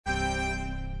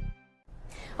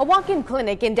A walk-in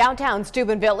clinic in downtown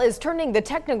Steubenville is turning the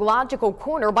technological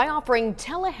corner by offering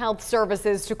telehealth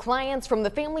services to clients from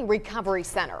the Family Recovery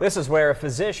Center. This is where a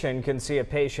physician can see a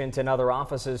patient in other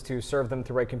offices to serve them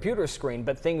through a computer screen,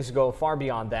 but things go far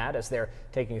beyond that as they're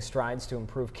taking strides to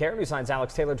improve care. News 9's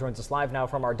Alex Taylor joins us live now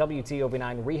from our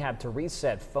WTOV9 Rehab to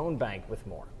Reset phone bank with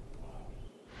more.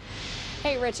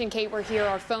 Hey, Rich and Kate, we're here.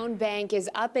 Our phone bank is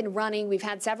up and running. We've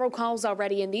had several calls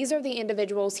already, and these are the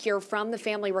individuals here from the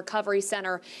Family Recovery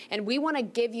Center, and we want to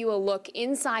give you a look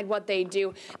inside what they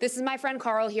do. This is my friend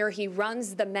Carl here. He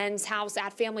runs the men's house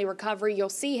at Family Recovery. You'll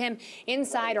see him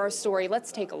inside our story.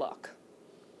 Let's take a look.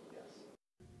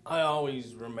 I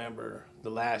always remember the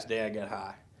last day I got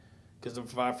high, because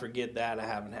if I forget that, I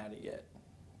haven't had it yet.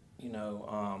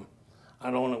 I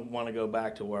don't want to go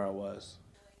back to where I was.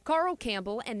 Carl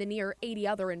Campbell and the near 80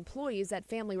 other employees at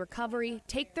Family Recovery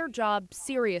take their job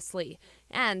seriously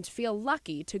and feel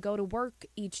lucky to go to work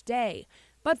each day.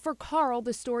 But for Carl,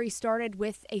 the story started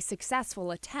with a successful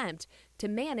attempt to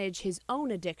manage his own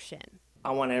addiction.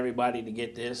 I want everybody to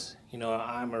get this.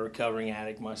 I'm a recovering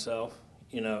addict myself,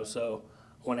 so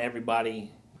I want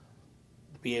everybody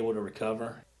to be able to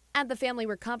recover. At the Family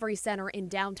Recovery Center in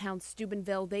downtown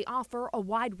Steubenville, they offer a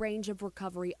wide range of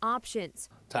recovery options.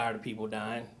 Tired of people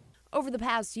dying. Over the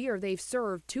past year, they've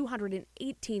served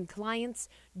 218 clients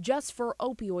just for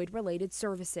opioid-related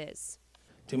services.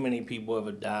 Too many people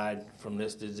have died from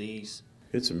this disease.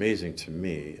 It's amazing to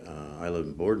me. I live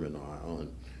in Boardman, Ohio,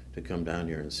 and to come down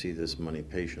here and see this many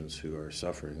patients who are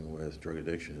suffering with drug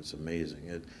addiction, it's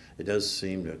amazing. It does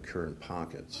seem to occur in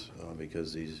pockets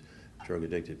because these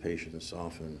drug-addicted patients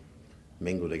often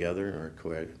mingle together or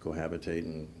cohabitate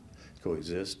and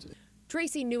coexist.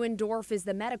 Tracy Neuendorf is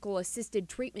the Medical Assisted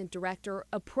Treatment Director,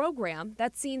 a program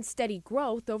that's seen steady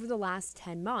growth over the last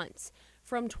 10 months,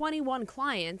 from 21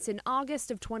 clients in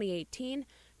August of 2018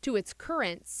 to its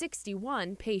current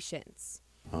 61 patients.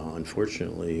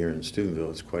 Unfortunately, here in Steubenville,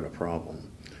 it's quite a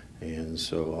problem, and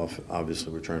so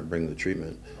obviously we're trying to bring the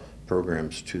treatment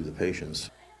programs to the patients.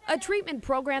 A treatment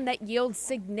program that yields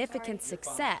significant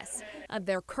success. Of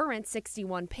their current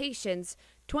 61 patients,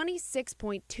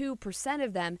 26.2%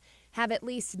 of them have at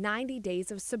least 90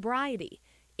 days of sobriety.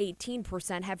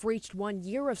 18% have reached 1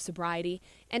 year of sobriety,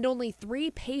 and only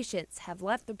 3 patients have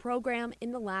left the program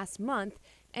in the last month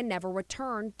and never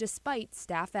returned despite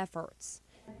staff efforts.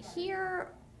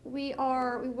 Here we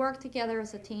work together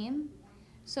as a team,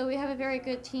 so we have a very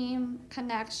good team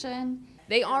connection.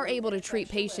 They are able to treat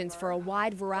patients for a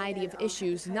wide variety of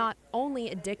issues, not only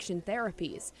addiction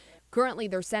therapies. Currently,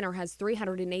 their center has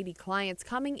 380 clients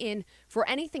coming in for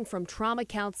anything from trauma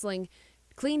counseling,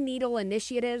 clean needle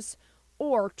initiatives,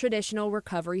 or traditional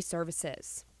recovery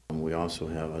services. We also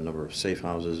have a number of safe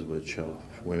houses which help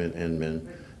women and men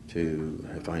to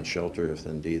find shelter if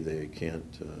indeed they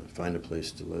can't find a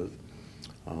place to live.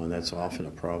 And that's often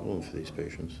a problem for these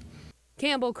patients.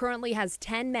 Campbell currently has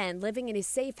 10 men living in his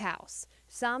safe house.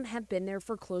 Some have been there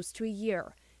for close to a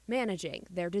year, managing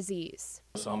their disease.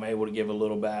 So I'm able to give a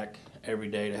little back every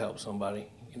day to help somebody,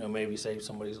 maybe save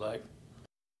somebody's life.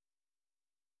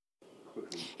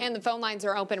 And the phone lines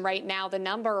are open right now. The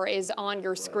number is on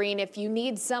your screen. If you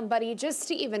need somebody just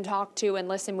to even talk to and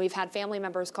listen, we've had family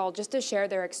members call just to share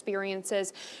their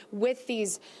experiences with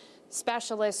these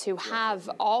specialists who have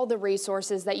all the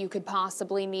resources that you could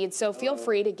possibly need. So feel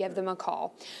free to give them a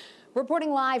call.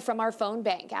 Reporting live from our phone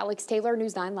bank, Alex Taylor,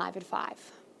 News 9 Live at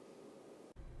 5.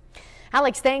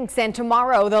 Alex, thanks. And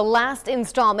tomorrow, the last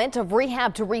installment of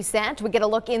Rehab to Reset. We get a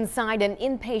look inside an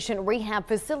inpatient rehab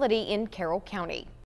facility in Carroll County.